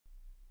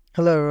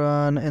Hello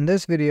everyone, in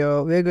this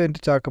video we're going to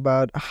talk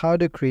about how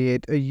to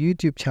create a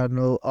YouTube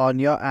channel on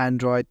your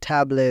Android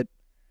tablet.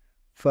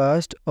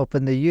 First,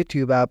 open the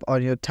YouTube app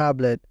on your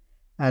tablet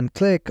and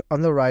click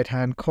on the right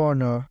hand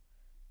corner.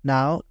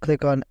 Now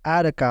click on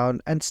Add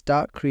Account and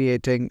start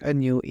creating a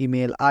new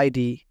email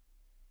ID.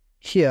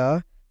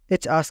 Here,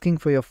 it's asking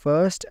for your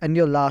first and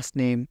your last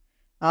name.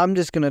 I'm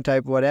just going to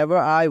type whatever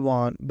I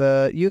want,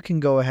 but you can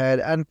go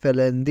ahead and fill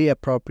in the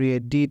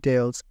appropriate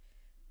details.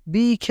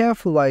 Be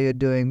careful while you're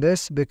doing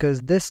this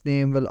because this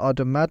name will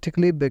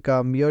automatically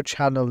become your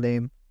channel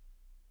name.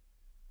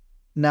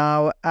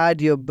 Now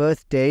add your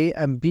birthday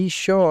and be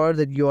sure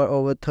that you are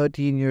over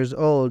 13 years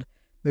old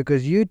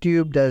because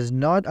YouTube does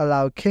not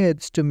allow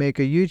kids to make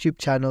a YouTube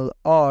channel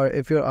or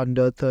if you're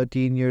under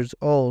 13 years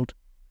old.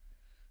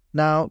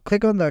 Now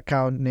click on the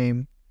account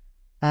name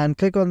and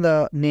click on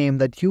the name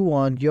that you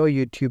want your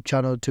YouTube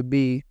channel to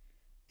be.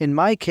 In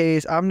my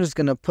case, I'm just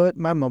gonna put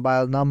my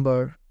mobile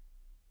number.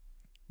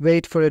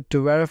 Wait for it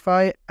to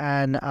verify,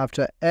 and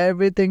after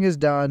everything is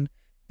done,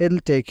 it'll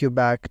take you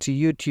back to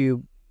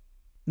YouTube.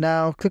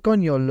 Now click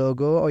on your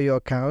logo or your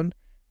account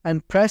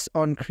and press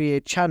on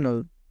Create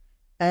Channel.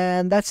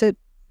 And that's it.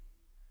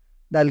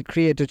 That'll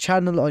create a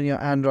channel on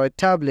your Android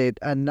tablet,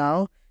 and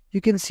now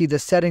you can see the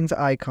settings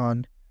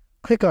icon.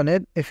 Click on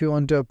it if you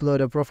want to upload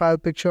a profile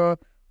picture,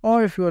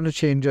 or if you want to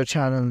change your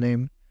channel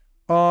name,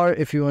 or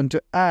if you want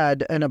to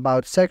add an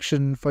About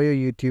section for your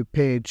YouTube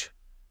page.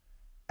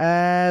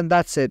 And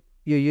that's it.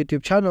 Your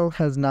YouTube channel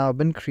has now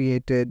been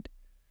created.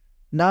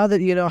 Now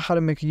that you know how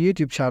to make a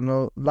YouTube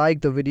channel,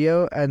 like the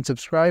video and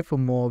subscribe for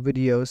more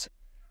videos.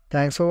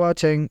 Thanks for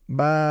watching.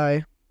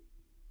 Bye.